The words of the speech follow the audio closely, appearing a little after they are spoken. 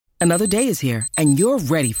Another day is here, and you're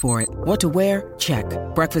ready for it. What to wear? Check.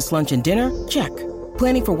 Breakfast, lunch, and dinner? Check.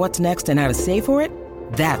 Planning for what's next and how to save for it?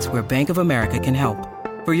 That's where Bank of America can help.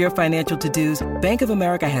 For your financial to-dos, Bank of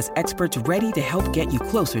America has experts ready to help get you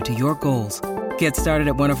closer to your goals. Get started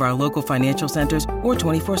at one of our local financial centers or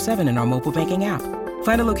 24/7 in our mobile banking app.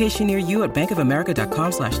 Find a location near you at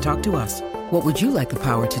bankofamerica.com/talktous. What would you like the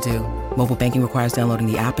power to do? Mobile banking requires downloading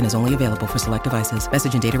the app and is only available for select devices.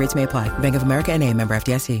 Message and data rates may apply. Bank of America NA, member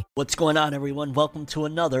FDIC. What's going on, everyone? Welcome to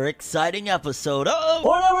another exciting episode of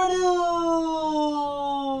Whatever News!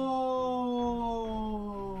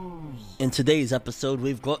 In today's episode,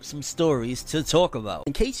 we've got some stories to talk about.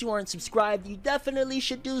 In case you aren't subscribed, you definitely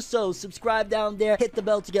should do so. Subscribe down there, hit the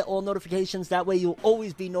bell to get all notifications. That way you'll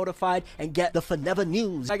always be notified and get the Forever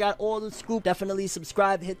News. I got all the scoop. Definitely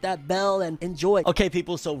subscribe, hit that bell, and enjoy. Okay,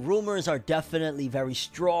 people, so rumors are definitely very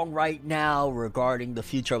strong right now regarding the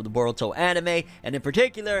future of the Boruto anime, and in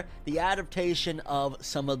particular, the adaptation of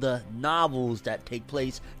some of the novels that take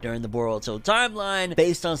place during the Boruto timeline,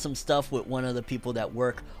 based on some stuff with one of the people that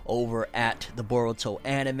work over at the Boruto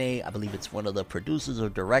anime. I believe it's one of the producers or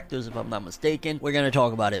directors, if I'm not mistaken. We're going to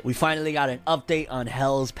talk about it. We finally got an update on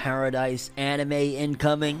Hell's Paradise anime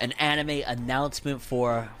incoming. An anime announcement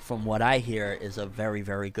for, from what I hear, is a very,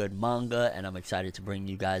 very good manga, and I'm excited to bring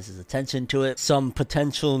you guys' attention to it. Some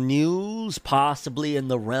potential news, possibly in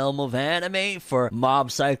the realm of anime, for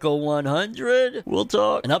Mob Psycho 100. We'll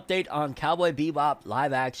talk. An update on Cowboy Bebop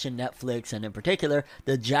live action Netflix, and in particular,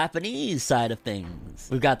 the Japanese side of things.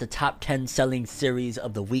 We've got the top 10 selling series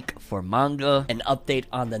of the week for manga, an update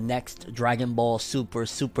on the next Dragon Ball Super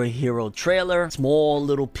superhero trailer, small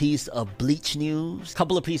little piece of Bleach news,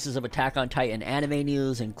 couple of pieces of Attack on Titan anime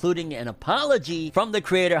news, including an apology from the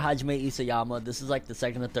creator Hajime Isayama. This is like the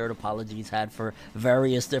second or third apology he's had for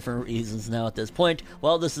various different reasons now at this point.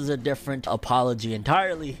 Well, this is a different apology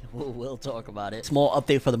entirely. We'll talk about it. Small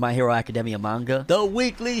update for the My Hero Academia manga, the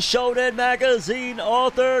weekly Shonen Magazine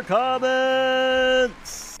author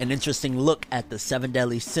comments. An interesting look at the Seven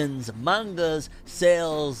Deadly Sins manga's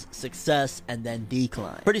sales, success, and then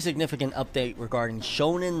decline. Pretty significant update regarding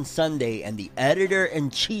Shonen Sunday and the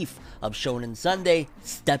editor-in-chief of Shonen Sunday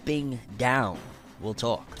stepping down. We'll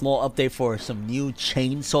talk. Small update for some new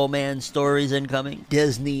Chainsaw Man stories incoming.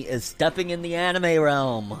 Disney is stepping in the anime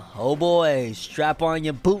realm. Oh boy, strap on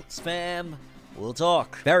your boots, fam. We'll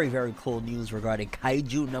talk. Very, very cool news regarding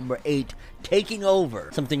Kaiju number 8 taking over.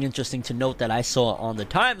 Something interesting to note that I saw on the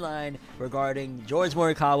timeline regarding George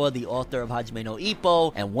Morikawa, the author of Hajime no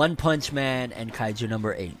Ippo, and One Punch Man, and Kaiju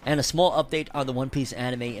number 8. And a small update on the One Piece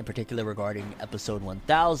anime, in particular regarding episode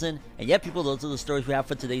 1000. And yeah, people, those are the stories we have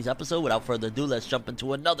for today's episode. Without further ado, let's jump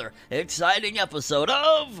into another exciting episode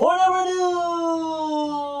of Whatever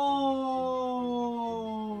News!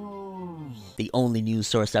 The only news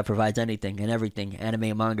source that provides anything and everything anime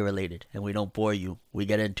and manga related. And we don't bore you. We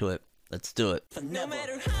get into it. Let's do it. No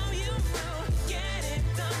matter how you move, get it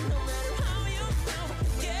done. No matter how you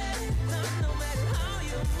move, get it done. No matter how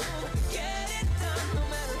you move, get it done. No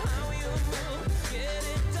matter how you move, get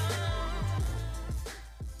it done.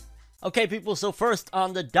 Okay, people, so first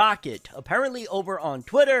on the docket, apparently over on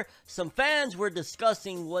Twitter, some fans were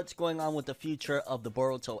discussing what's going on with the future of the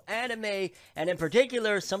Boruto anime, and in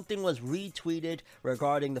particular, something was retweeted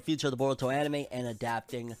regarding the future of the Boruto anime and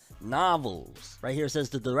adapting novels. Right here it says,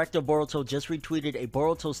 the director of Boruto just retweeted a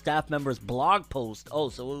Boruto staff member's blog post. Oh,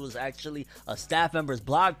 so it was actually a staff member's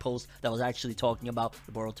blog post that was actually talking about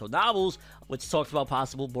the Boruto novels, which talks about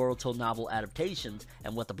possible Boruto novel adaptations.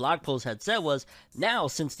 And what the blog post had said was, now,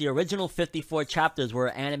 since the original 54 chapters were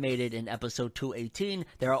animated in episode 218,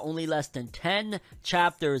 there are only less than 10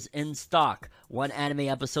 chapters in stock. One anime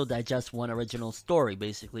episode digests one original story,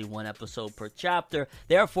 basically one episode per chapter.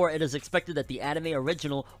 Therefore, it is expected that the anime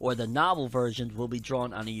original or the novel versions will be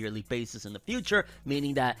drawn on a yearly basis in the future,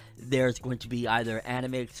 meaning that there's going to be either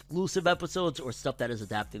anime exclusive episodes or stuff that is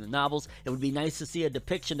adapting the novels. It would be nice to see a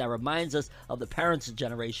depiction that reminds us of the parents'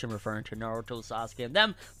 generation, referring to Naruto, Sasuke, and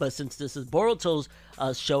them, but since this is Boruto's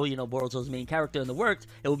show, you know, Boruto's main character in the works,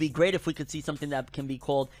 it would be great if we could see something that can be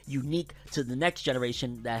called unique to the next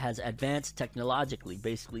generation that has advanced technologically,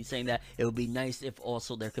 basically saying that it would be nice if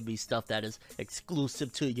also there could be stuff that is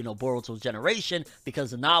exclusive to, you know, Boruto's generation, because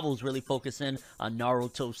the novels really focus in on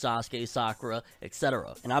Naruto, Sasuke, Sakura,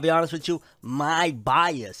 etc. And I'll be honest with you, my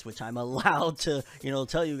bias, which I'm allowed to, you know,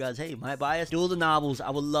 tell you guys, hey, my bias, do the novels. I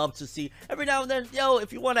would love to see every now and then, yo,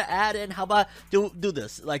 if you want to add in, how about do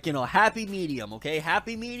this, like, you know, happy medium, okay,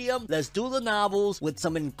 happy medium, let's do the novels with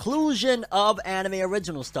some inclusion of anime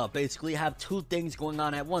original stuff, basically have two things going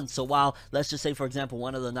on at once. So while, let's just say, for example,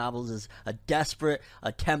 one of the novels is a desperate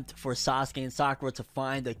attempt for Sasuke and Sakura to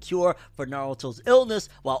find a cure for Naruto's illness.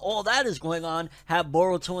 While all that is going on, have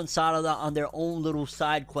Boruto and Sarada on their own little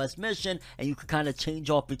side quest mission, and you could kind of change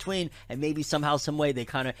off between, and maybe somehow, some way, they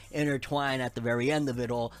kind of intertwine at the very end of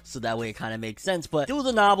it all, so that way it kind of makes sense. But do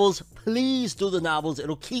the novels, please do the novels.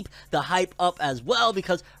 It'll keep the hype up as well,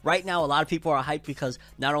 because right now a lot of people are hyped because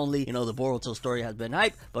not only, you know, the Boruto story has been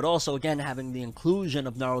hyped, but also, again, having the inclusion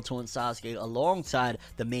of Naruto and Sasuke alongside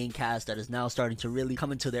the main cast that is now starting to really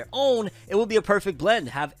come into their own. It will be a perfect blend.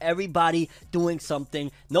 Have everybody doing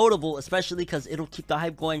something notable, especially because it'll keep the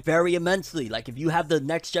hype going very immensely. Like, if you have the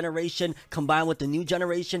next generation combined with the new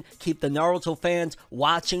generation, keep the Naruto fans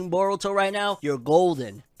watching Boruto right now, you're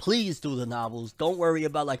golden. Please do the novels. Don't worry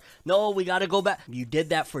about, like, no, we gotta go back. You did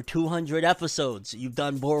that for 200 episodes. You've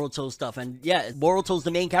done Boruto stuff. And yeah, Boruto's the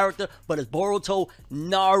main character, but it's Boruto,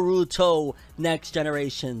 Naruto, Next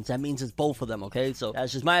Generations. That means it's both of them, okay? So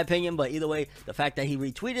that's just my opinion, but either way, the fact that he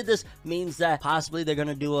retweeted this means that possibly they're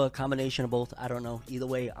gonna do a combination of both. I don't know. Either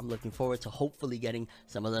way, I'm looking forward to hopefully getting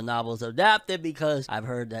some of the novels adapted, because I've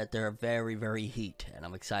heard that they're very, very heat, and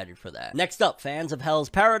I'm excited for that. Next up, fans of Hell's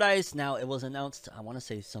Paradise. Now, it was announced, I want to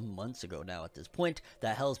say some months ago now at this point,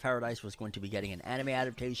 that Hell's Paradise was going to be getting an anime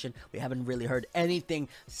adaptation. We haven't really heard anything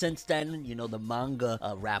since then. You know, the manga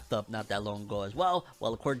wrapped up not that long ago as well.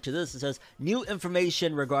 Well, according to this, it says, new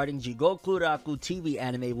information regarding Jigoku Raku TV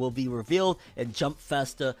anime will be revealed in Jump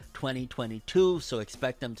Festa 2022, so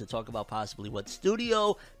expect them to talk about possibly what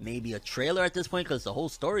studio, maybe a trailer at this point, because the whole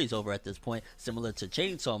story's over at this point, similar to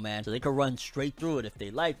Chainsaw Man, so they could run straight through it if they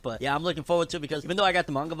like. But yeah, I'm looking forward to it, because even though I got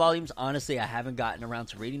the manga volumes, honestly, I haven't gotten around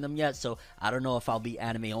to reading them yet, so I don't know if I'll be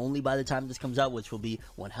anime only by the time this comes out, which will be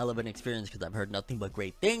one hell of an experience, because I've heard nothing but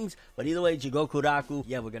great things. But either way, Jigoku Raku,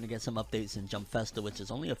 yeah, we're gonna get some updates in Jump Festa, which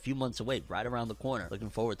is only a few months away, right around the corner.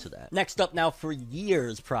 Looking forward to that. Next up now, for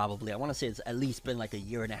years probably, I want to say it's at least been like a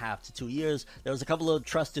year and a half to 2 years, there was a couple of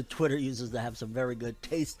trusted Twitter users that have some very good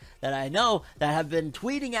taste that I know that have been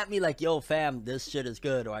tweeting at me like, yo fam, this shit is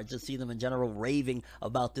good, or I just see them in general raving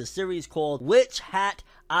about this series called Witch Hat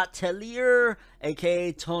Atelier,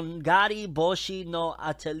 aka Tongari Boshi no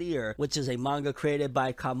Atelier, which is a manga created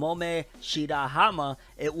by Kamome Shirahama.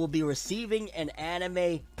 It will be receiving an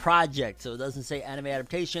anime project, so it doesn't say anime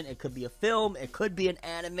adaptation. It could be a film, it could be an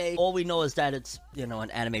anime. All we know is that it's, you know,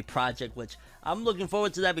 an anime project, which I'm looking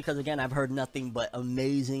forward to that, because again, I've heard nothing but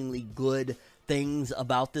amazingly good things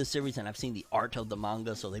about this series, and I've seen the art of the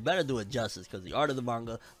manga, so they better do it justice, because the art of the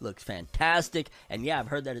manga looks fantastic. And yeah, I've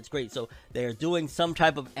heard that it's great, so they're doing some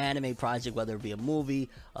type of anime project, whether it be a movie,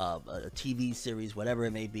 a TV series, whatever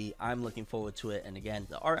it may be. I'm looking forward to it. And again,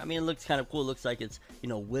 the art, I mean, it looks kind of cool. It looks like it's, you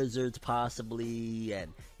know, wizards possibly,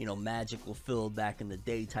 and, you know, magical filled back in the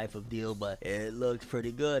day type of deal, but it looks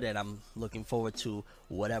pretty good, and I'm looking forward to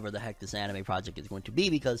whatever the heck this anime project is going to be,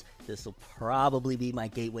 because this will probably be my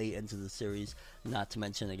gateway into the series. Not to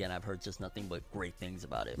mention, again, I've heard just nothing but great things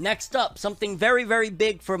about it. Next up, something very, very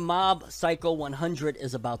big for Mob Psycho 100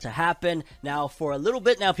 is about to happen. Now, for a little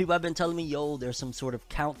bit now, people have been telling me, yo, there's some sort of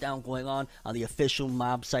countdown going on the official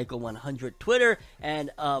Mob Psycho 100 Twitter,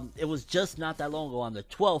 and it was just not that long ago, on the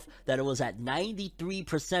 12th, that it was at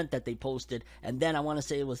 93% that they posted, and then I want to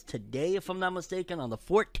say it was today, if I'm not mistaken, on the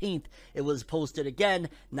 14th, it was posted again,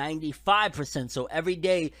 95%, so every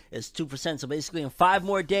day is 2%, so basically in 5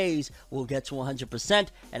 more days, we'll get to 100%,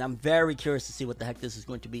 and I'm very curious to see what the heck this is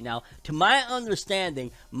going to be. Now, to my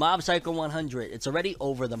understanding, Mob Psycho 100, it's already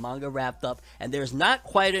over, the manga wrapped up, and there's not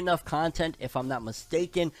quite enough content, if I'm not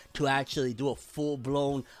mistaken, to actually do a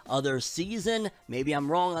full-blown other season. Maybe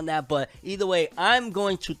I'm wrong on that, but either way, I'm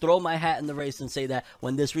going to throw my hat in the race and say that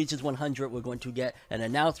when this reaches 100, we're going to get an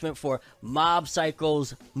announcement for Mob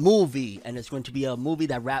Psycho's movie, and it's going to be a movie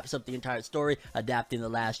that wraps up the entire story, adapting the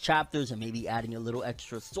last chapters and maybe adding a little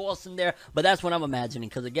extra sauce in there. But that's what I'm imagining,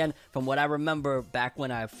 because again, from what I remember back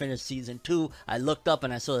when I finished season 2, I looked up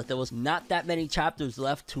and I saw that there was not that many chapters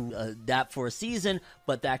left to adapt for a season,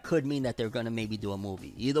 but that could mean that they're going to maybe do a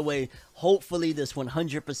movie. Either way, hopefully this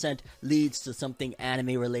 100% leads to something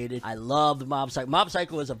anime related. I loved Mob Psycho. Mob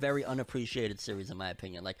Psycho is a very unappreciated series in my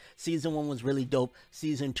opinion. Like, season 1 was really dope.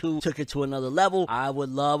 Season 2 took it to another level. I would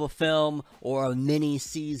love a film or a mini mini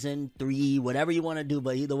season 3, whatever you want to do.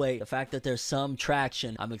 But either way, the fact that there's some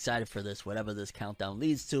traction, I'm excited for this, whatever this countdown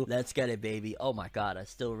leads to. Let's get it, baby. Oh my god, I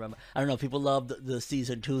still remember. I don't know, people love the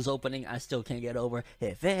season 2's opening. I still can't get over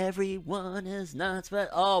if everyone is not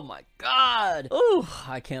oh my god. Ooh,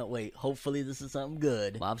 I can't wait. Hopefully this is something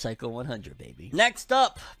good. Mob Psycho 100, baby. Next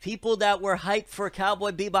up, people that were hyped for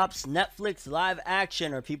Cowboy Bebop's Netflix live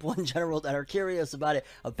action, or people in general that are curious about it,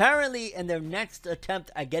 apparently in their next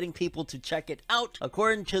attempt at getting people to check it out,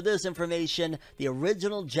 according to this information, the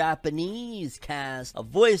original Japanese cast of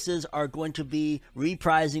voices are going to be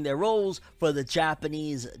reprising their roles for the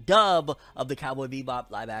Japanese dub of the Cowboy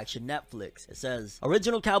Bebop live action Netflix. It says,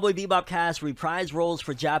 original Cowboy Bebop cast reprise roles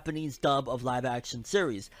for Japanese dub of live action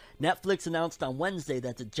series. Netflix announced on Wednesday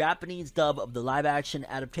that the Japanese dub of the live action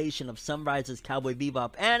adaptation of Sunrise's Cowboy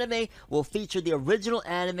Bebop anime will feature the original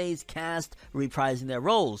anime's cast reprising their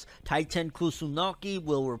roles. Taiten Kusunoki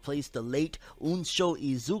will replace the late Unsho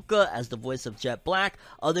Izuka as the voice of Jet Black.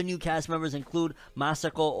 Other new cast members include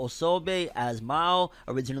Masako Osobe as Mao,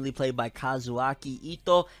 originally played by Kazuaki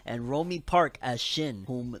Ito, and Romy Park as Shin,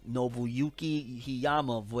 whom Nobuyuki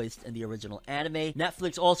Hiyama voiced in the original anime.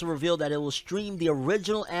 Netflix also revealed that it will stream the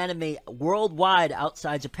original anime worldwide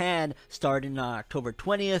outside Japan starting on October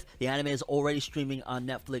 20th. The anime is already streaming on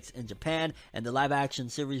Netflix in Japan, and the live action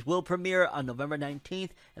series will premiere on November 19th,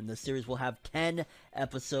 and the series will have 10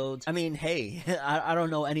 episodes. I mean, hey, I don't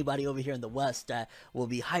know anybody over here in the West that will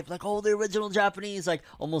be hyped like, oh, the original Japanese. Like,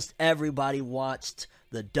 almost everybody watched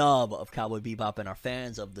the dub of Cowboy Bebop and are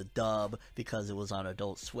fans of the dub because it was on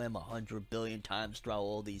Adult Swim 100 billion times throughout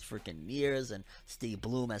all these freaking years, and Steve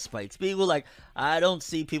Bloom as Spike Spiegel. Like, I don't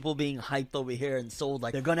see people being hyped over here and sold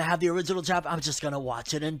like they're gonna have the original Jap. I'm just gonna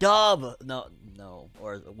watch it in dub. No.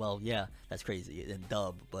 Or, well, yeah, that's crazy in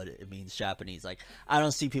dub, but it means Japanese. Like, I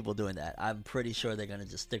don't see people doing that. I'm pretty sure they're gonna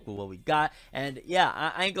just stick with what we got. And yeah,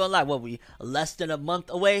 I ain't gonna lie, we less than a month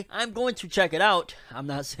away. I'm going to check it out. I'm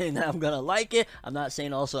not saying that I'm gonna like it. I'm not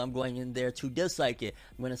saying also I'm going in there to dislike it.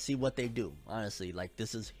 I'm gonna see what they do. Honestly, like,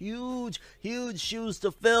 this is huge shoes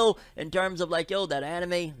to fill in terms of like, yo, that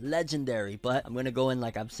anime, legendary. But I'm gonna go in,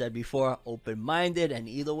 like I've said before, open-minded, and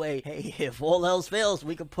either way, hey, if all else fails,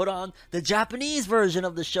 we could put on the Japanese version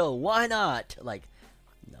of the show. Why not? Like,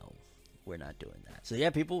 no, we're not doing that. So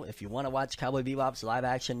yeah, people, if you want to watch Cowboy Bebop's live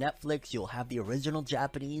action Netflix, you'll have the original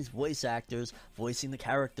Japanese voice actors voicing the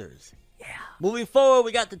characters. Yeah. Moving forward,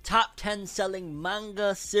 we got the top 10 selling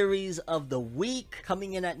manga series of the week.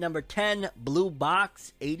 Coming in at number 10, Blue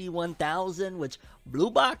Box, 81,000, which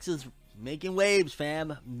Blue Box is making waves,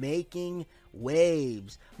 fam. Making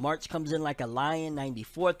waves. March comes in like a lion,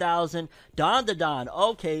 94,000. Don the Don,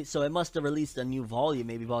 okay, so it must have released a new volume.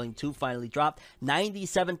 Maybe volume 2 finally dropped.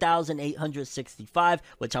 97,865,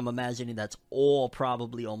 which I'm imagining that's all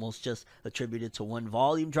probably almost just attributed to one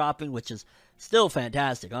volume dropping, which is still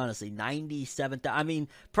fantastic, honestly. 97, I mean,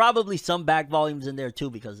 probably some back volumes in there too,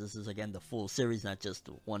 because this is, again, the full series, not just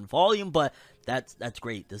one volume, but that's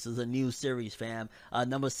great. This is a new series, fam.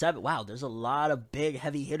 Number 7, wow, there's a lot of big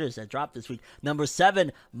heavy hitters that dropped this week. Number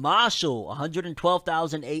 7, Marshall,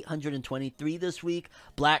 112,823 this week.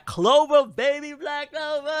 Black Clover, baby, Black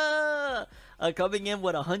Clover! Coming in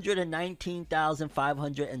with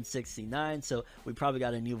 119,569, so we probably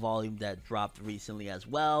got a new volume that dropped recently as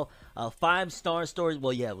well. 5-star stories,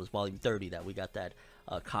 well, yeah, it was volume 30 that we got that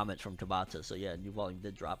comment from Tabata, so yeah, new volume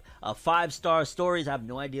did drop. 5-star stories, I have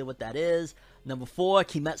no idea what that is. Number 4,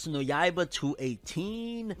 Kimetsu no Yaiba,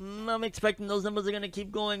 218. I'm expecting those numbers are going to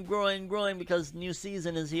keep growing because new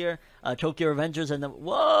season is here. Tokyo Revengers and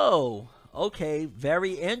whoa! Okay,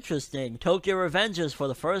 very interesting. Tokyo Revengers, for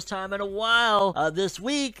the first time in a while, this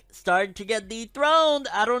week, starting to get dethroned.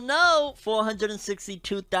 I don't know.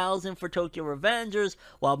 462,000 for Tokyo Revengers,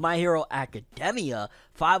 while My Hero Academia,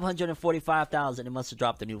 545,000. It must have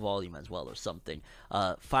dropped a new volume as well or something.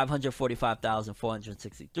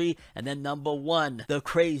 545,463. And then number 1, the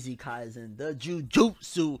Crazy Kaisen, the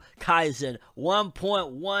Jujutsu Kaisen,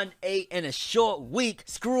 1.18 in a short week.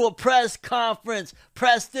 Screw a press conference.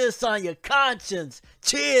 Press this on your conscience.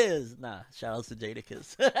 Cheers. Nah, shout out to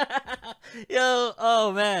Jadakiss. Yo,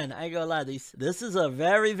 oh man, I ain't gonna lie. This is a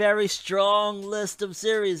very, very strong list of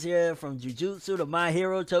series here, from Jujutsu to My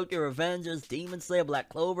Hero, Tokyo Revengers, Demon Slayer, Black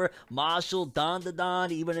Clover, Marshall, Don the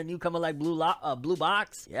Don, even a newcomer like Blue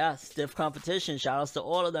Box. Yeah, stiff competition. Shout outs to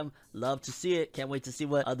all of them. Love to see it. Can't wait to see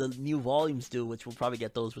what the new volumes do, which we'll probably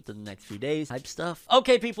get those within the next few days. Hype stuff.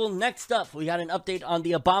 Okay, people, next up, we got an update on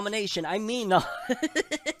the Abomination.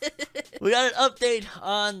 We got an update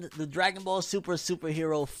on the Dragon Ball Super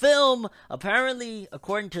superhero film. Apparently,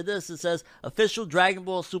 according to this, it says official Dragon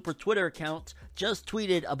Ball Super Twitter account just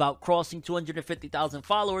tweeted about crossing 250,000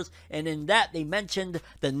 followers, and in that they mentioned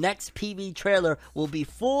the next PV trailer will be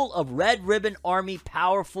full of Red Ribbon Army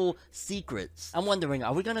powerful secrets. I'm wondering,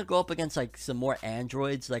 are we gonna go up against like some more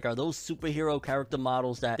androids? Like, are those superhero character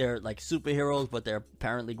models that they're like superheroes but they're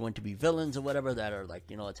apparently going to be villains or whatever, that are like,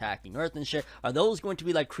 you know, attacking Earth and shit? Are those going to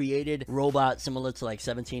be like created robots similar to like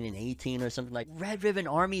 17 and 18 or something? Like, Red Ribbon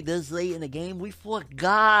Army this late in the game? We fought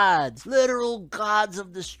gods, literal gods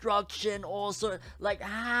of destruction, all sorts. Like,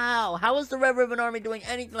 how is the Red Ribbon Army doing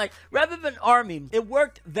anything? Like, Red Ribbon Army, it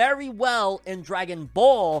worked very well in Dragon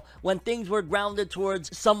Ball when things were grounded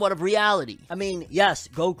towards somewhat of reality. I mean, yes,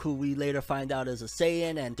 Goku, we later find out, is a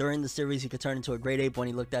Saiyan, and during the series he could turn into a great ape when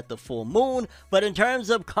he looked at the full moon, but in terms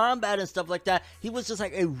of combat and stuff like that, he was just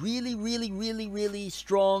like a really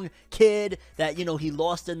strong kid that, you know, he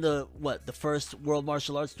lost in the first World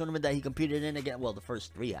Martial Arts tournament that he competed in again. Well, the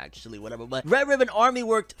first 3 actually, whatever. But Red Ribbon Army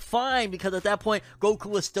worked fine because at that point Goku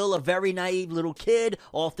was still a very naive little kid,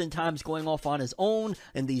 oftentimes going off on his own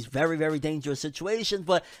in these very dangerous situations.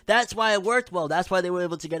 But that's why it worked well. That's why they were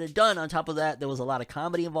able to get it done. On top of that, there was a lot of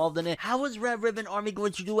comedy involved in it. How is Red Ribbon Army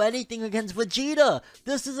going to do anything against Vegeta?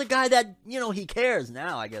 This is a guy that, you know, he cares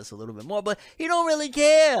now, I guess, a little bit more, but he don't really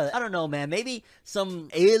care. I don't know, man. Maybe some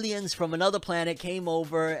aliens from another planet came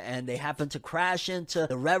over and they happened to crash into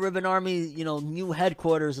the Red Ribbon Army, you know, new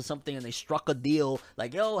headquarters or something, and they struck a deal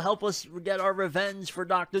like, yo, help us get our revenge for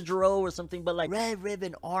Dr. Gero or something. But like, Red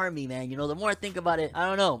Ribbon Army, man, you know, the more I think about it, I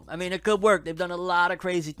don't know. I mean, it could work. They've done a lot of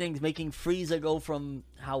crazy things, making Frieza go from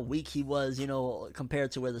how weak he was, you know,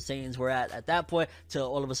 compared to where the Saiyans were at that point, to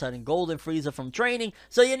all of a sudden Golden Frieza from training.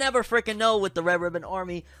 So you never freaking know with the Red Ribbon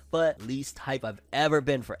Army, but least hype I've ever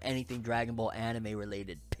been for anything Dragon Ball anime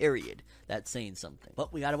related, period. That's saying something.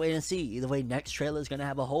 But we gotta wait and see. Either way, next trailer is gonna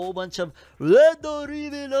have a whole bunch of Red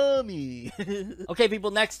Ribbon Army. Okay,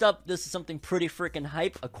 people, next up, this is something pretty freaking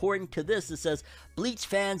hype. According to this, it says, Bleach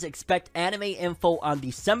fans expect anime info on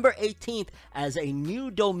December 18th as a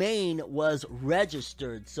new domain was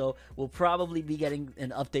registered. So we'll probably be getting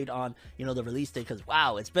an update on, you know, the release date, because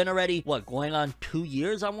wow, it's been already, what, going on 2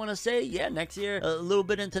 years, I want to say? Yeah, next year, a little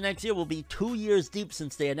bit into next year, will be 2 years deep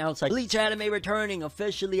since they announced like Bleach anime returning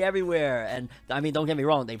officially everywhere. And I mean, don't get me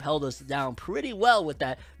wrong, they've held us down pretty well with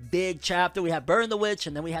that big chapter. We had Burn the Witch,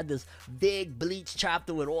 and then we had this big Bleach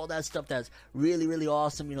chapter with all that stuff that's really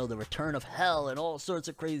awesome, you know, the return of hell and all sorts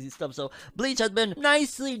of crazy stuff. So Bleach has been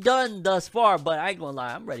nicely done thus far, but I ain't gonna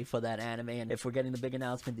lie, I'm ready for that anime. And if we're getting the big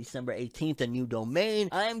announcement December 18th, a new domain,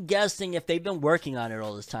 I'm guessing if they've been working on it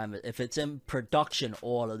all this time, if it's in production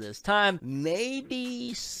all of this time,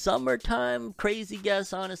 maybe summertime. Crazy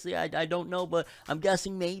guess, honestly, I don't know, but I'm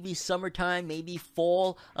guessing maybe summertime, maybe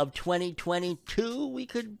fall of 2022 we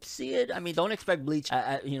could see it. I mean, don't expect Bleach,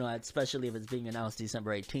 you know, especially if it's being announced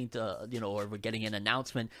December 18th, you know, or we're getting an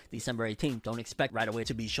announcement December 18th, don't expect right away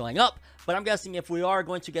to be showing up. But I'm guessing if we are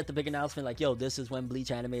going to get the big announcement like, yo, this is when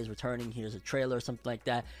Bleach anime is returning, here's a trailer or something like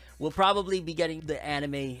that, we'll probably be getting the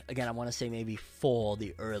anime, again, I want to say maybe fall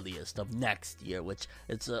the earliest of next year, which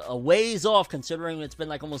it's a ways off considering it's been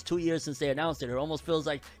like almost 2 years since they announced it. It almost feels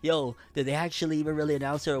like, yo, did they actually even really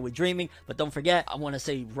announce it, or are we dreaming? But don't forget, I want to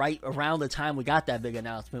say right around the time we got that big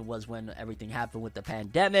announcement was when everything happened with the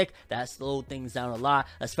pandemic. That slowed things down a lot,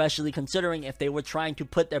 especially considering if they were trying to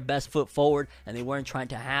put their best foot forward and they weren't trying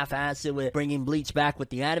to half-ass it with bringing Bleach back with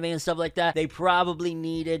the anime and stuff like that, they probably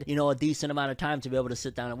needed, you know, a decent amount of time to be able to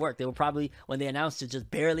sit down and work. They were probably, when they announced it,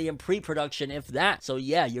 just barely in pre-production, if that. So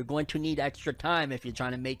yeah, you're going to need extra time if you're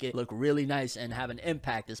trying to make it look really nice and have an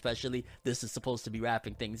impact, especially this is supposed to be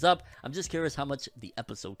wrapping things up. I'm just curious how much the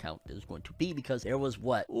episode count is going to be, because there was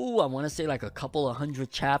what, I want to say like a couple of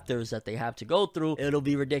 100 chapters that they have to go through. It'll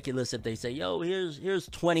be ridiculous if they say, yo, here's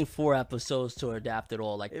 24 episodes to adapt it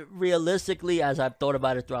all. Like, realistically, as I've thought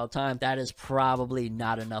about it throughout time, that is probably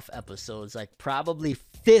not enough episodes. Like, probably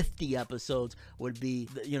 50 episodes would be,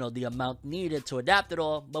 you know, the amount needed to adapt it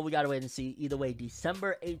all. But we gotta wait and see. Either way,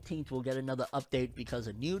 December 18th we'll get another update because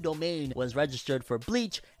a new domain was registered for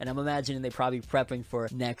Bleach, and I'm imagining they're probably prepping for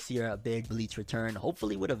next year a big Bleach return,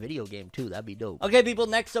 hopefully with a video game too. That'd be dope. Okay, people,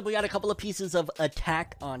 next up we got a couple of pieces of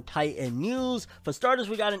Attack on Titan news. For starters,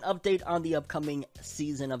 we got an update on the upcoming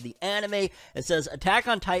season of the anime. It says Attack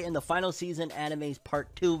on Titan, the final season anime's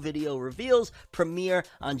part 2 video reveals premiere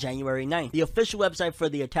on January 9th. The official website for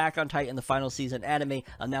the Attack on Titan The Final Season anime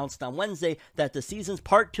announced on Wednesday that the season's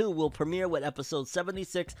part 2 will premiere with episode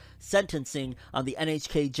 76, Sentencing, on the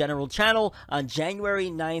NHK General Channel on January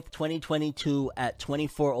 9th, 2022 at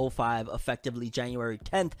 24:05, effectively January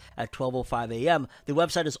 10th at 12:05 a.m. The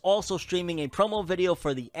website is also streaming a promo video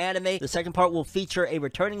for the anime. The second part will feature a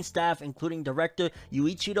returning staff, including director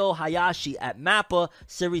Yuichiro Hayashi at MAPPA,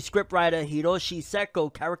 series scriptwriter Hiroshi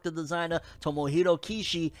Seko, character designer Tomohiro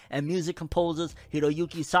Kishi, and music composers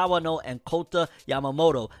Hiroyuki Sawano and Kota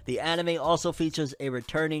Yamamoto. The anime also features a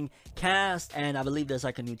returning cast, and I believe there's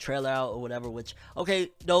like a new trailer out or whatever, which,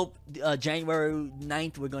 okay, dope. January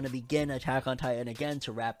 9th, we're going to begin Attack on Titan again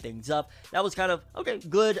to wrap things up. That was kind of, okay,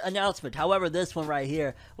 good announcement. However, this one right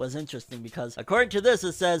here was interesting because according to this,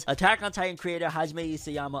 it says, Attack on Titan creator Hajime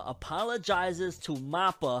Isayama apologizes to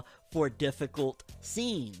MAPPA for difficult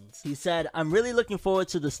scenes. He said, I'm really looking forward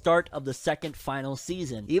to the start of the second final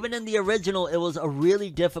season. Even in the original, it was a really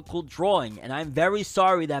difficult drawing, and I'm very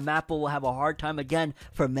sorry that MAPPA will have a hard time again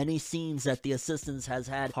for many scenes that the assistants has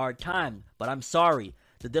had hard time, but I'm sorry.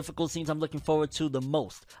 The difficult scenes I'm looking forward to the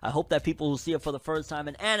most. I hope that people who see it for the first time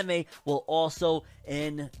in anime will also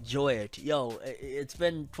enjoy it. Yo, it's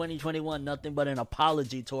been 2021, nothing but an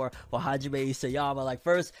apology tour for Hajime Isayama. Like,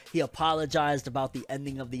 first, he apologized about the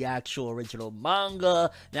ending of the actual original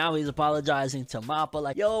manga. Now he's apologizing to MAPPA.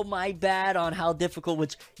 Like, yo, my bad on how difficult,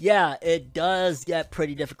 which, yeah, it does get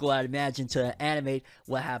pretty difficult, I'd imagine, to animate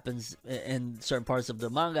what happens in certain parts of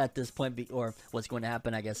the manga at this point, or what's going to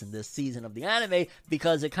happen, I guess, in this season of the anime,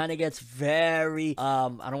 because it kind of gets very, I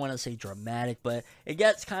don't want to say dramatic, but it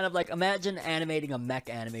gets kind of like, imagine animating a mech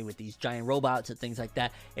anime with these giant robots and things like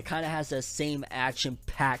that. It kind of has that same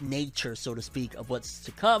action-packed nature, so to speak, of what's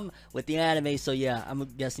to come with the anime. So yeah, I'm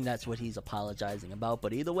guessing that's what he's apologizing about.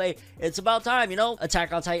 But either way, it's about time, you know?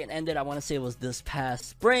 Attack on Titan ended, I want to say it was this past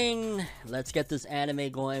spring. Let's get this anime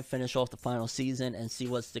going, finish off the final season, and see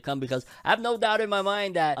what's to come, because I have no doubt in my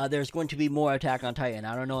mind that there's going to be more Attack on Titan.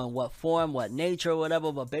 I don't know in what form, what nature, whatever,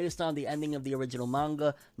 but based on the ending of the original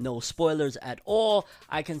manga, no spoilers at all,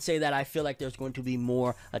 I can say that I feel like there's going to be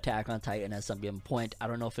more Attack on Titan at some given point. I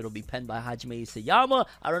don't know if it'll be penned by Hajime Isayama.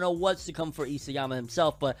 I don't know what's to come for Isayama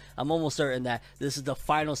himself, but I'm almost certain that this is the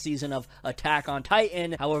final season of Attack on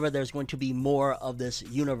Titan. However, there's going to be more of this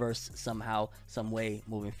universe somehow, some way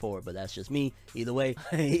moving forward, but that's just me. Either way,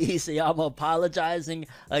 Isayama apologizing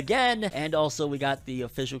again, and also we got the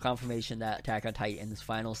official confirmation that Attack on Titan's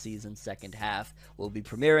final season second half will be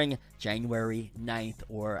premiering January 9th,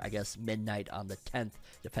 or I guess midnight on the 10th,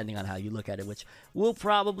 depending on how you look at it, which we'll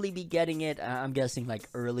probably be getting it, I'm guessing, like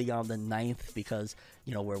early on the 9th, because,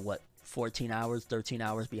 you know, we're what, 14 hours, 13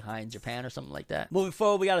 hours behind Japan or something like that. Moving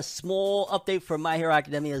forward, we got a small update for My Hero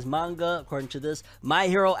Academia's manga. According to this, My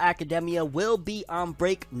Hero Academia will be on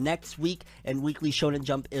break next week in Weekly Shonen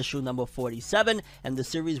Jump issue number 47, and the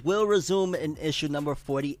series will resume in issue number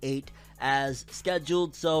 48 as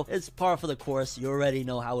scheduled. So it's par for the course. You already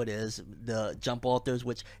know how it is. The Jump authors,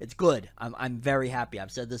 which it's good. I'm very happy.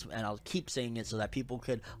 I've said this and I'll keep saying it so that people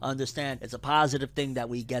could understand. It's a positive thing that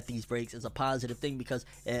we get these breaks. It's a positive thing because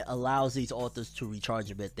it allows these authors to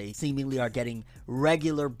recharge a bit. They seemingly are getting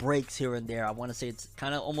regular breaks here and there. I want to say it's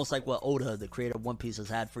kind of almost like what Oda, the creator of One Piece, has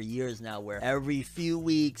had for years now, where every few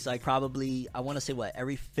weeks, like probably, I want to say what,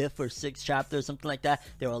 every 5th or 6th chapter or something like that,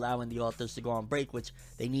 they're allowing the authors to go on break, which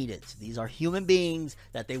they need it. These are human beings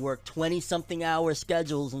that they work 20-something hour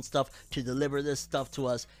schedules and stuff to deliver this stuff to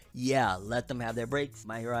us. Yeah, let them have their breaks.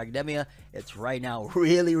 My Hero Academia, it's right now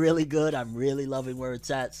really, really good. I'm really loving where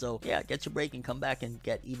it's at. So yeah, get your break and come back and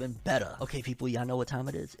get even better. Okay, people, y'all know what time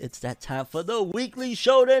it is. It's that time for the Weekly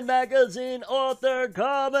Shonen Magazine author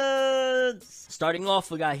comments. Starting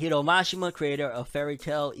off, we got Hiro Mashima, creator of Fairy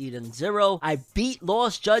Tail Eden Zero. I beat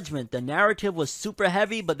Lost Judgment. The narrative was super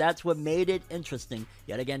heavy, but that's what made it interesting.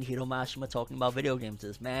 Yet again, Hiro Mashima talking about video games.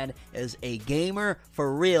 This man is a gamer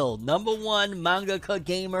for real. #1 mangaka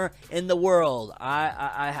gamer in the world.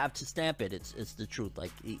 I have to stamp it. It's the truth.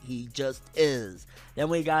 Like, he just is. Then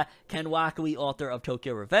we got Ken Wakui, author of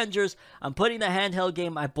Tokyo Revengers. I'm putting the handheld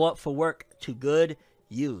game I bought for work to good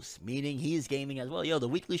use, meaning he's gaming as well. Yo, the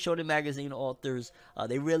Weekly Shonen Magazine authors,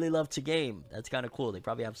 they really love to game. That's kind of cool. They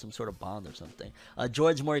probably have some sort of bond or something.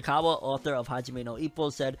 George Morikawa, author of Hajime no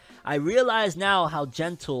Ippo, said, I realize now how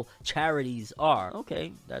gentle charities are.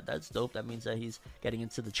 Okay, that's dope. That means that he's getting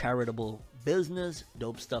into the charitable business.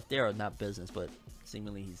 Dope stuff there. Or not business, but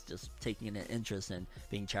seemingly he's just taking an interest in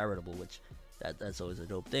being charitable, which That's always a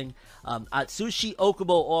dope thing. Atsushi Okubo,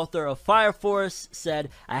 author of Fire Force, said,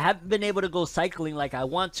 I haven't been able to go cycling like I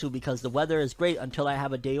want to because the weather is great until I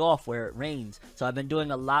have a day off where it rains. So I've been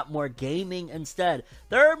doing a lot more gaming instead.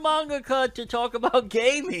 Third mangaka to talk about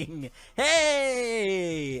gaming.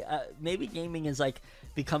 Hey! Maybe gaming is like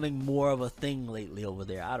becoming more of a thing lately over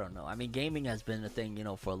there. I don't know. I mean, gaming has been a thing,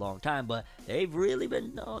 for a long time, but they've really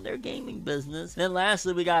been on their gaming business. Then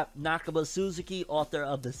lastly, we got Nakaba Suzuki, author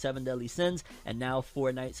of The Seven Deadly Sins and now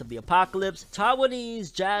Four Nights of the Apocalypse.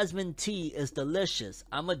 Taiwanese jasmine tea is delicious.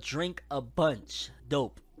 I'ma drink a bunch.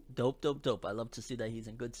 Dope. Dope. I love to see that he's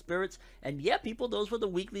in good spirits. And yeah, people, those were the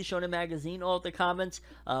Weekly Shonen Magazine all the comments.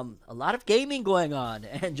 A lot of gaming going on.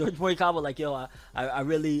 And George Morikawa like, yo, I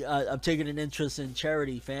really, I'm taking an interest in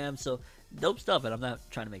charity, fam. So dope stuff. And I'm not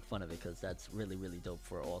trying to make fun of it because that's really, really dope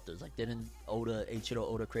for authors. Like, didn't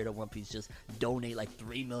Eiichiro Oda, creator of One Piece, just donate like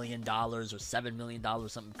 $3 million or $7 million,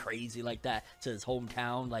 something crazy like that, to his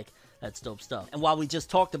hometown? Like, that's dope stuff. And while we just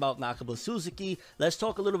talked about Nakaba Suzuki, let's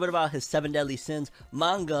talk a little bit about his Seven Deadly Sins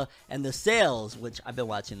manga and the sales, which I've been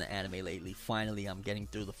watching the anime lately. Finally, I'm getting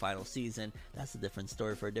through the final season. That's a different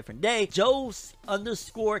story for a different day.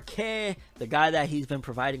 Joe_K, the guy that he's been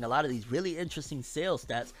providing a lot of these really interesting sales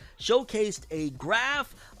stats, showcased a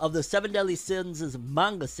graph of the Seven Deadly Sins'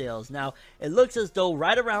 manga sales. Now, it looks as though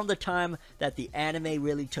right around the time that the anime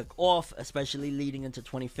really took off, especially leading into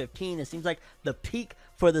 2015, it seems like the peak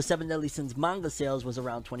for the Seven Deadly Sins manga sales was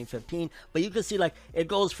around 2015, but you can see like it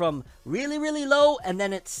goes from really, really low and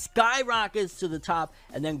then it skyrockets to the top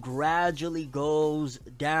and then gradually goes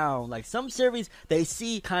down. Like some series, they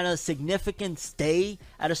see kind of significant stay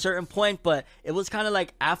at a certain point, but it was kind of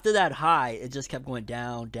like after that high, it just kept going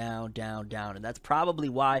down, and that's probably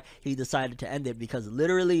why he decided to end it, because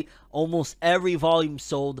literally almost every volume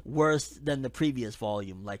sold worse than the previous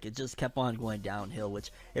volume. Like it just kept on going downhill,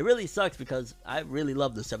 which it really sucks because I really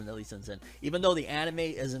love the Seven Deadly Sins, and even though the anime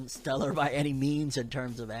isn't stellar by any means in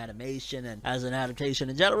terms of animation and as an adaptation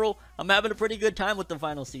in general, I'm having a pretty good time with the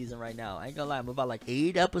final season right now. I ain't gonna lie, I'm about like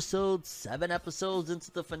 7 episodes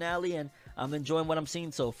into the finale, and I'm enjoying what I'm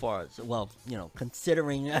seeing so far. So, well,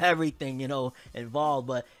 considering everything, involved,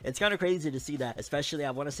 but it's kind of crazy to see that, especially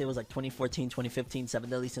I want to say it was like 2014, 2015, Seven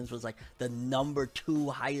Deadly Sins was like the number 2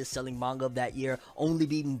 highest selling manga of that year, only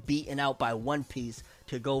being beaten out by One Piece,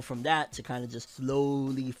 to go from that to kind of just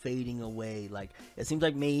slowly fading away. Like, it seems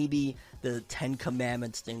like maybe the 10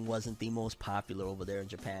 Commandments thing wasn't the most popular over there in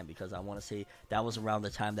Japan, because I want to say that was around the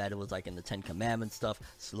time that it was like in the 10 Commandments stuff,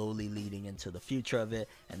 slowly leading into the future of it,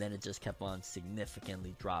 and then it just kept on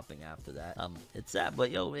significantly dropping after that. It's sad,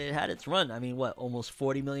 but it had its run. I mean, almost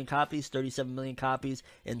 40 million copies, 37 million copies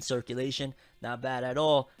in circulation. Not bad at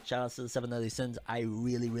all. Shout out to the Seven Deadly Sins. I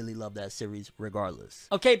really, really love that series regardless.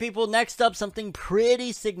 Okay, people, next up, something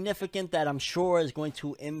pretty significant that I'm sure is going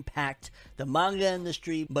to impact the manga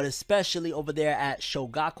industry, but especially over there at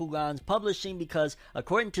Shogakugan's Publishing, because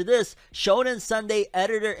according to this, Shonen Sunday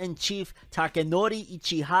editor-in-chief Takenori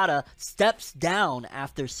Ichihara steps down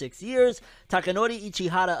after 6 years. Takenori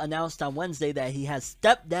Ichihara announced on Wednesday that he has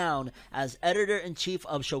stepped down as editor-in-chief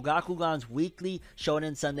of Shogakugan's weekly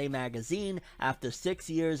Shonen Sunday magazine after 6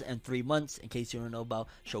 years and 3 months. In case you don't know about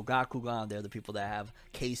Shogakugan, they're the people that have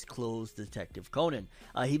Case Closed Detective Conan.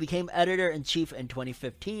 He became editor-in-chief in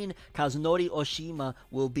 2015. Kazunori Oshima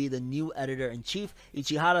will be the new editor-in-chief.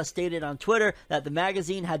 Ichihara stated on Twitter that the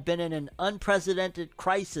magazine had been in an unprecedented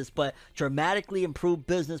crisis but dramatically improved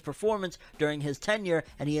business performance during his tenure,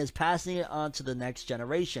 and he is passing it on to the next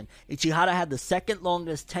generation. Ichihara had the second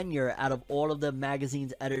longest tenure out of all of the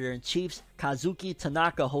magazine's editor-in-chiefs. Kazuki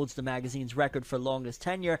Tanaka holds the magazine's record for longest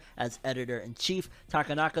tenure as editor-in-chief.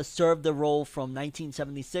 Tanaka served the role from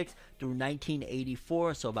 1976 through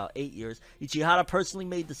 1984, so about 8 years. Ichihara personally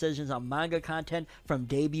made decisions on manga content, from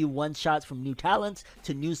debut one-shots from new talents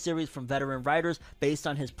to new series from veteran writers, based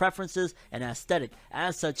on his preferences and aesthetic.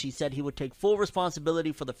 As such, he said he would take full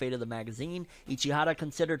responsibility for the fate of the magazine. Ichihara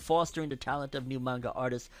considered fostering the talent of new manga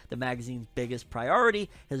artists the magazine's biggest priority.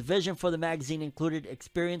 His vision for the magazine included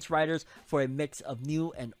experienced writers for a mix of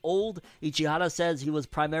new and old. Ichihara says he was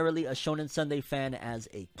primarily a Shonen Sunday fan as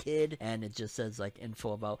a kid, and it just says like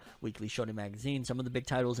info about Weekly Shonen Magazine. Some of the big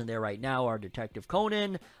titles in there right now are Detective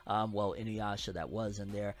Conan, Inuyasha, that was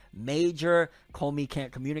in there, Major, Komi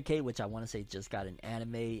Can't Communicate, which I want to say just got an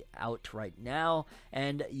anime out right now,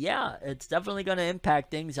 and yeah, it's definitely going to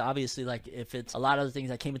impact things. Obviously, like if it's a lot of the things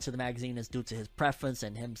that came into the magazine is due to his preference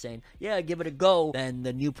and him saying, yeah, give it a go, then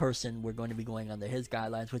the new person, we're going to be going under his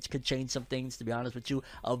guidelines, which could change some things, to be honest with you.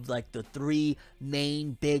 Of like the 3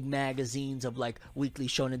 main big magazines of like Weekly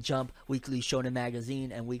Shonen Jump, Weekly Shonen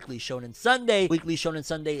Magazine, and Weekly Shonen Sunday, Weekly Shonen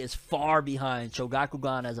Sunday is far behind.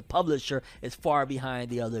 Shogakukan as a publisher is far behind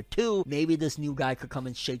the other two. Maybe this new guy could come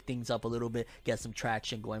and shake things up a little bit, get some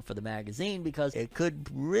traction going for the magazine, because it could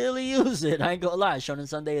really use it. I ain't gonna lie, Shonen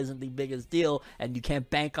Sunday isn't the biggest deal, and you can't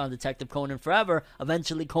bank on Detective Conan forever.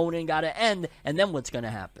 Eventually Conan gotta end, and then what's gonna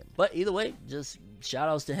happen? But either way, just shout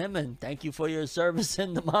outs to him, and thank you for your service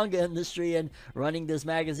in the manga industry and running this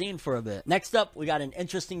magazine for a bit. Next up, we got an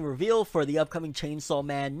interesting reveal for the upcoming Chainsaw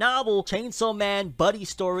Man novel, Chainsaw Man Buddy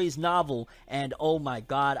Stories novel. And oh my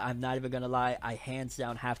god, I'm not even gonna lie, I hands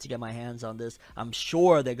down have to get my hands on this. I'm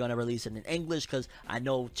sure they're gonna release it in English, because I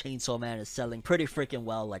know Chainsaw Man is selling pretty freaking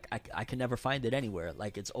well. Like, I can never find it anywhere.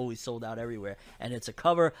 Like, it's always sold out everywhere. And it's a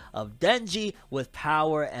cover of Denji with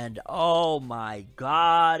power, and oh my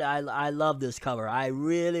god, I love this cover. I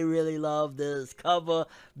really, really love this cover.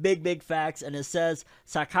 Big facts. And it says,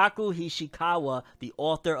 Sakaku Hishikawa, the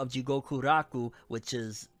author of Jigoku Raku, which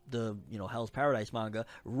is the, Hell's Paradise manga,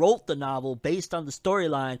 wrote the novel based on the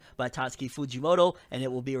storyline by Tatsuki Fujimoto, and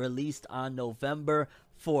it will be released on November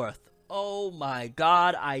 4th. Oh my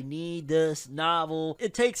god, I need this novel.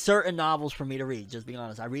 It takes certain novels for me to read, just being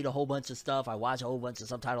honest. I read a whole bunch of stuff. I watch a whole bunch of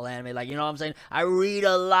subtitle anime. Like, you know what I'm saying? I read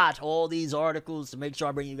a lot, all these articles to make sure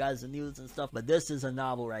I bring you guys the news and stuff. But this is a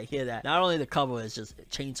novel right here that not only the cover is just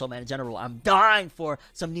Chainsaw Man in general. I'm dying for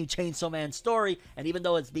some new Chainsaw Man story. And even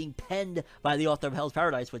though it's being penned by the author of Hell's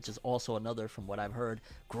Paradise, which is also another, from what I've heard,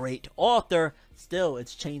 great author, still,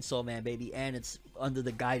 it's Chainsaw Man, baby. And it's under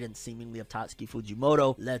the guidance, seemingly, of Tatsuki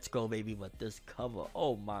Fujimoto. Let's go, baby, with this cover.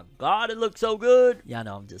 Oh my god, it looks so good. Yeah,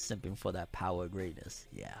 no, I'm just simping for that power greatness.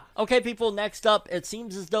 Yeah. Okay, people, next up, it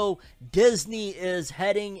seems as though Disney is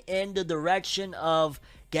heading in the direction of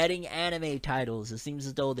getting anime titles. It seems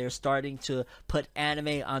as though they're starting to put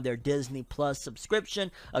anime on their Disney Plus subscription.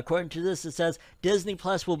 According to this, it says Disney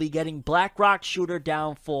Plus will be getting Black Rock Shooter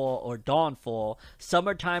Dawnfall,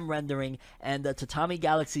 Summertime Rendering, and the Tatami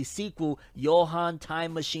Galaxy sequel, Johan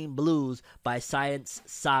Time Machine Blues by Science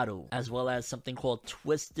Saru, as well as something called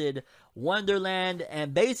Twisted Wonderland.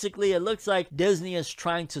 And basically, it looks like Disney is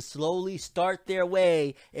trying to slowly start their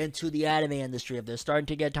way into the anime industry. If they're starting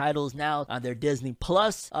to get titles now on their Disney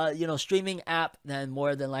Plus, streaming app, then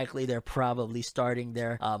more than likely they're probably starting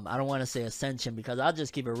their, I don't want to say ascension, because I'll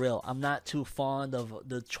just keep it real. I'm not too fond of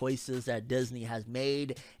the choices that Disney has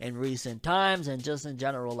made in recent times, and just in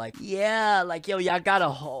general, y'all got a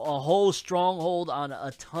whole stronghold on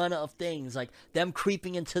a ton of things, like them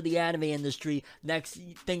creeping into the anime industry. Next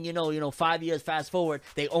thing you know, 5 years fast forward,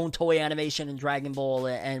 they own Toei Animation and Dragon Ball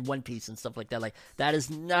and One Piece and stuff like that. Like, that is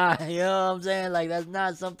not, you know what I'm saying? Like, that's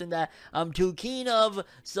not something that I'm too keen of.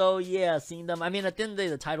 So yeah, seeing them, I mean, at the end of the day,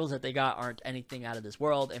 the titles that they got aren't anything out of this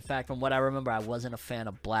world. In fact, from what I remember, I wasn't a fan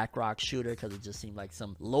of Black Rock Shooter, because it just seemed like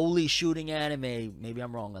some lowly shooting anime. Maybe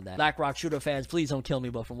I'm wrong on that. Black Rock Shooter fans, please don't kill me,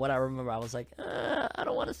 but from what I remember, I was like, I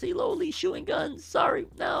don't want to see lowly shooting guns. Sorry,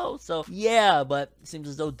 no. So yeah, but it seems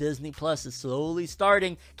as though Disney Plus is slowly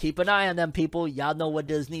starting. Keep an eye on them, people. Y'all know what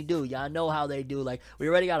Disney do. Y'all know how they do. Like, we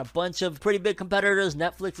already got a bunch of pretty big competitors.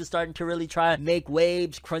 Netflix is starting to really try and make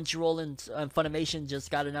waves. Crunchyroll and Funimation just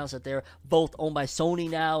got announced that they're both owned by Sony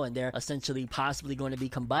now, and they're essentially possibly going to be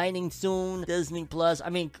combining soon. Disney Plus, I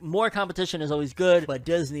mean, more competition is always good, but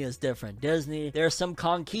Disney is different. Disney, there's some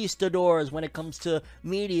conquistadors when it comes to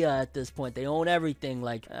media at this point. They own everything.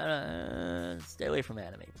 Like, stay away from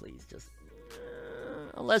anime, please. Just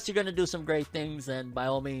unless you're going to do some great things, then by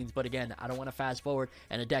all means. But again, I don't want to fast forward,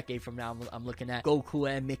 and a decade from now, I'm looking at Goku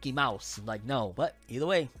and Mickey Mouse. Like, no. But either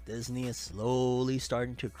way, Disney is slowly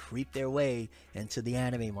starting to creep their way into the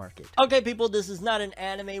anime market. Okay, people, this is not an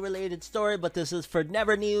anime-related story, but this is for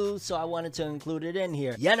Never News, so I wanted to include it in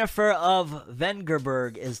here. Yennefer of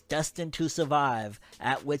Vengerberg is destined to survive.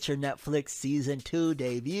 At Witcher Netflix Season 2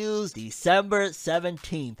 debuts December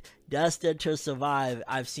 17th. Destined to survive.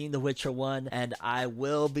 I've seen The Witcher 1, and I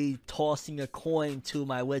will be tossing a coin to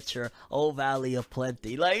my Witcher, Oh Valley of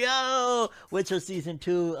Plenty. Like, yo! Witcher Season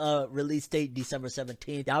 2 release date December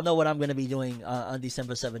 17th. Y'all know what I'm going to be doing on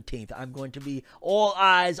December 17th. I'm going to be all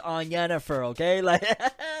eyes on Yennefer, okay? Like,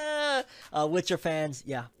 Witcher fans,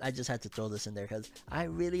 yeah, I just had to throw this in there because I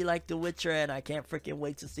really like The Witcher, and I can't freaking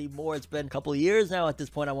wait to see more. It's been a couple of years now at this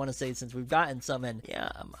point, I want to say, since we've gotten some, and yeah,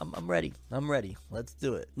 I'm ready. I'm ready. Let's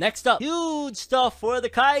do it. Next up, huge stuff for the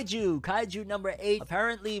Kaiju. Kaiju number 8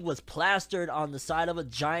 apparently was plastered on the side of a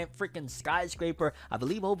giant freaking skyscraper, I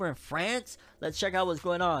believe over in France. Let's check out what's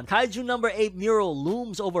going on. Kaiju number 8 mural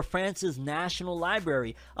looms over France's National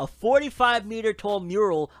Library. A 45-meter tall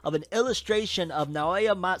mural of an illustration of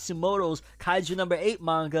Naoya Matsumoto Kishimoto's Kaiju number 8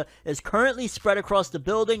 manga is currently spread across the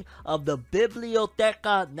building of the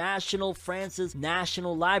Bibliothèque Nationale France's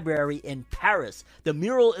National Library in Paris. The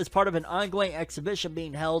mural is part of an ongoing exhibition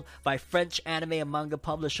being held by French anime and manga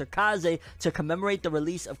publisher Kaze to commemorate the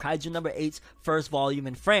release of Kaiju number 8's first volume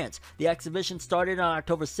in France. The exhibition started on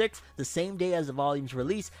October 6th, the same day as the volume's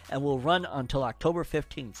release, and will run until October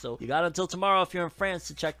 15th. So you got until tomorrow if you're in France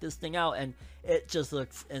to check this thing out, and it just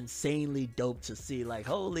looks insanely dope to see. Like,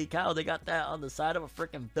 holy cow, they got that on the side of a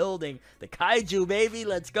freaking building. The Kaiju, baby,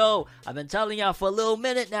 let's go. I've been telling y'all for a little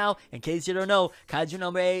minute now. In case you don't know, Kaiju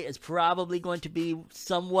number 8 is probably going to be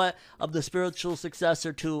somewhat of the spiritual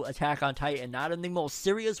successor to Attack on Titan. Not in the most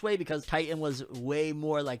serious way, because Titan was way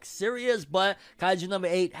more like serious, but Kaiju number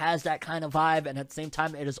 8 has that kind of vibe, and at the same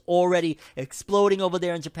time, it is already exploding over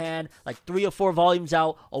there in Japan. Like 3 or 4 volumes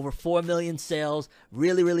out, over 4 million sales.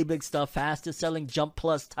 Really, really big stuff. Fastest selling Jump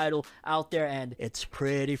Plus title out there, and it's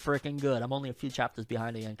pretty freaking good. I'm only a few chapters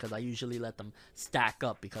behind again because I usually let them stack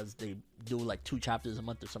up because they do like 2 chapters a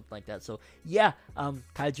month or something like that. So yeah,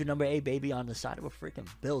 Kaiju number 8, baby, on the side of a freaking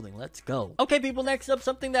building. Let's go. Okay, people, next up,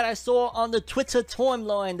 something that I saw on the Twitter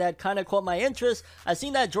timeline that kind of caught my interest. I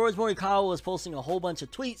seen that George Morikawa was posting a whole bunch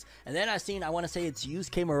of tweets, and then I seen, I want to say it's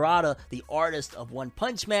Yusuke Murata, the artist of One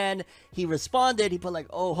Punch Man. He responded, he put like,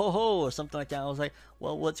 oh ho ho, or something like that. I was like,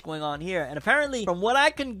 well, what's going on here? And apparently, from what I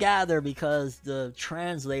can gather, because the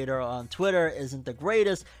translator on Twitter isn't the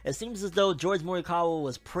greatest, it seems as though George Morikawa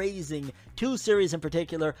was praising 2 series in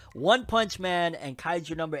particular, One Punch Man and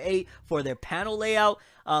Kaiju number 8, for their panel layout.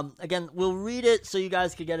 Again, we'll read it so you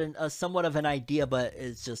guys can get a somewhat of an idea, but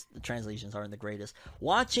it's just the translations aren't the greatest.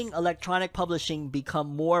 Watching electronic publishing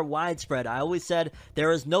become more widespread. I always said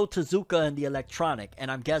there is no Tezuka in the electronic, and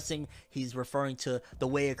I'm guessing he's referring to the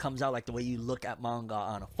way it comes out, like the way you look at manga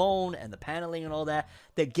on a phone and the paneling and all that.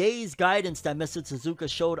 The gaze guidance that Mr. Tezuka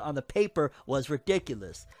showed on the paper was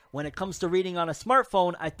ridiculous. When it comes to reading on a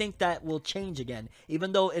smartphone, I think that will change again.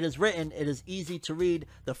 Even though it is written, it is easy to read.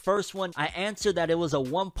 The first one, I answered that it was a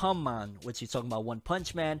One Punch Man, which he's talking about One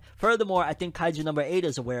Punch Man. Furthermore, I think Kaiju number 8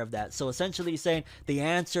 is aware of that. So essentially he's saying the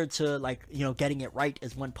answer to, like, you know, getting it right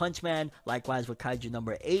is One Punch Man. Likewise with Kaiju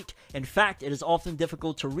number 8. In fact, it is often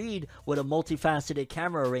difficult to read with a multifaceted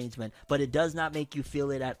camera arrangement, but it does not make you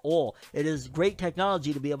feel it at all. It is great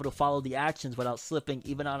technology to be able to follow the actions without slipping,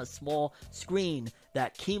 even on a small screen.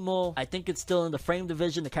 That Kimo, I think it's still in the frame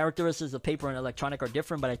division. The characteristics of paper and electronic are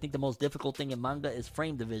different, but I think the most difficult thing in manga is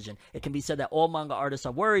frame division. It can be said that all manga artists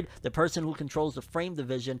are worried the person who controls the frame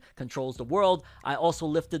division controls the world. I also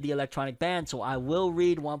lifted the electronic ban, so I will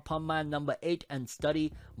read One Punch Man number 8 and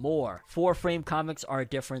study more. 4-frame comics are a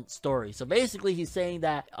different story. So basically he's saying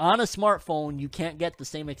that on a smartphone you can't get the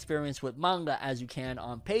same experience with manga as you can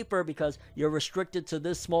on paper because you're restricted to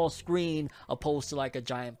this small screen opposed to like a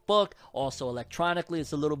giant book. Also electronic,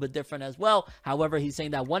 it's a little bit different as well. However, he's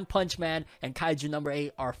saying that One Punch Man and Kaiju number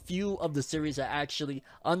 8 are few of the series that actually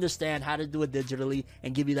understand how to do it digitally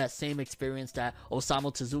and give you that same experience that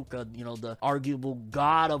Osamu Tezuka, you know, the arguable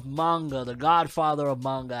god of manga, the godfather of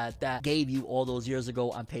manga, that gave you all those years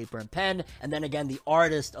ago on paper and pen. And then again, the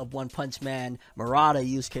artist of One Punch Man, Murata,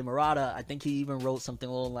 Yusuke Murata, I think he even wrote something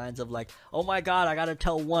along the lines of like, oh my god, I gotta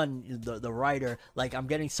tell the writer, like, I'm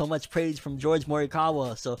getting so much praise from George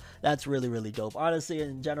Morikawa. So that's really, really dope. Honestly,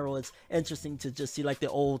 in general, it's interesting to just see like the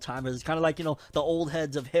old timers. It's kind of like, you know, the old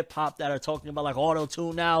heads of hip hop that are talking about like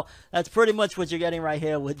auto-tune now. That's pretty much what you're getting right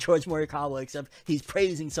here with George Morikawa, except he's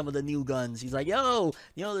praising some of the new guns. He's like, yo,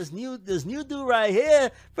 you know, this new dude right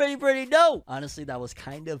here, pretty dope. Honestly, that was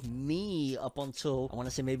kind of me up until, I want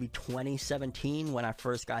to say maybe 2017 when I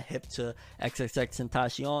first got hip to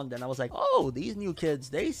XXXTentacion. Then I was like, oh, these new kids,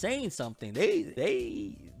 they saying something.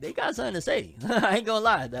 They got something to say. I ain't gonna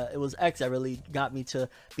lie. It was X that really got me to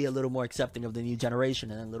be a little more accepting of the new generation,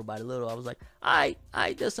 and then little by little I was like,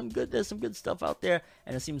 there's some good stuff out there.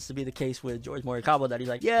 And it seems to be the case with George Morikawa, that he's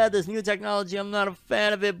like, yeah, this new technology, I'm not a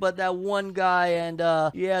fan of it, but that one guy and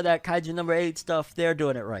yeah, that Kaiju number 8 stuff, they're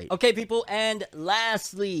doing it right. Okay, people, and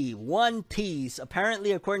lastly, One Piece.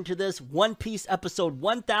 Apparently, according to this, One Piece episode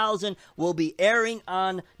 1000 will be airing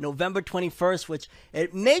on November 21st, which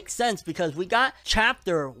it makes sense because we got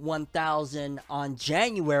chapter 1000 on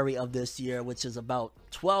January of this year, which is about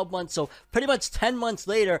 12 months. So pretty much 10 months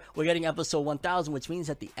later, we're getting episode 1000, which means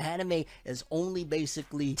that the anime is only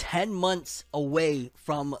basically 10 months away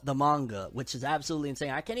from the manga, which is absolutely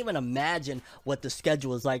insane. I can't even imagine what the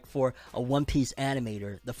schedule is like for a One Piece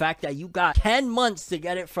animator. The fact that you got 10 months to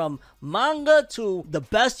get it from manga to the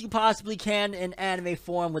best you possibly can in anime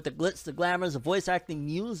form with the glitz, the glamours, the voice acting,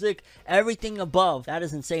 music, everything above. That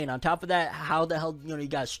is insane. On top of that, how the hell, you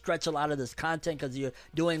gotta stretch a lot of this content because you're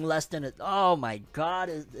doing less than it. Oh my god,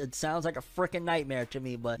 it sounds like a freaking nightmare to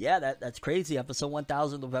me. But yeah, that's crazy. Episode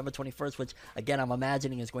 1000, November 21st, which again, I'm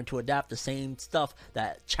imagining is going to adapt the same stuff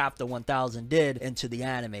that chapter 1000 did into the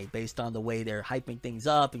anime based on the way they're hyping things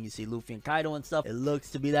up, and you see Luffy and Kaido and stuff. It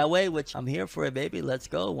looks to be that way, which I'm here for it, baby. Let's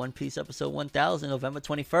go. One Piece episode 1000, November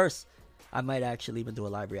 21st. I might actually even do a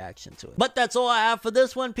live reaction to it. But that's all I have for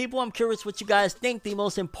this one, people. I'm curious what you guys think. The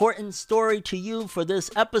most important story to you for this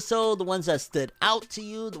episode, the ones that stood out to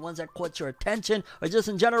you, the ones that caught your attention, or just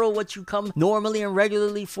in general what you come normally and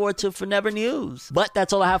regularly for Never News. But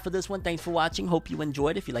that's all I have for this one. Thanks for watching. Hope you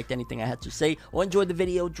enjoyed. If you liked anything I had to say or enjoyed the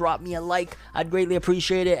video, drop me a like. I'd greatly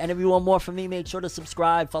appreciate it. And if you want more from me, make sure to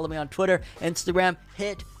subscribe. Follow me on Twitter, Instagram.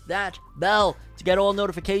 Hit that bell to get all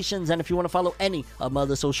notifications. And if you want to follow any of my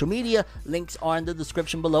other social media, links are in the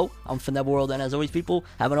description below. I'm ForeneverWorld, and as always, people,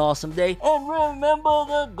 have an awesome day. And remember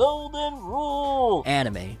the golden rule: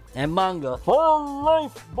 anime and manga for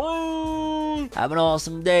life, boy. Have an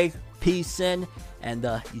awesome day. Peace in. And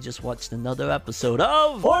you just watched another episode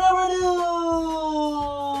of Forever News.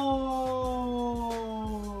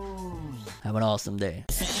 Have an awesome day.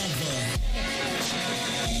 So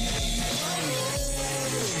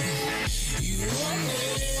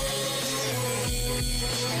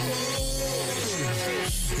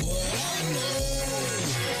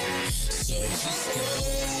just go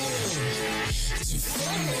to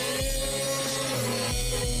find me.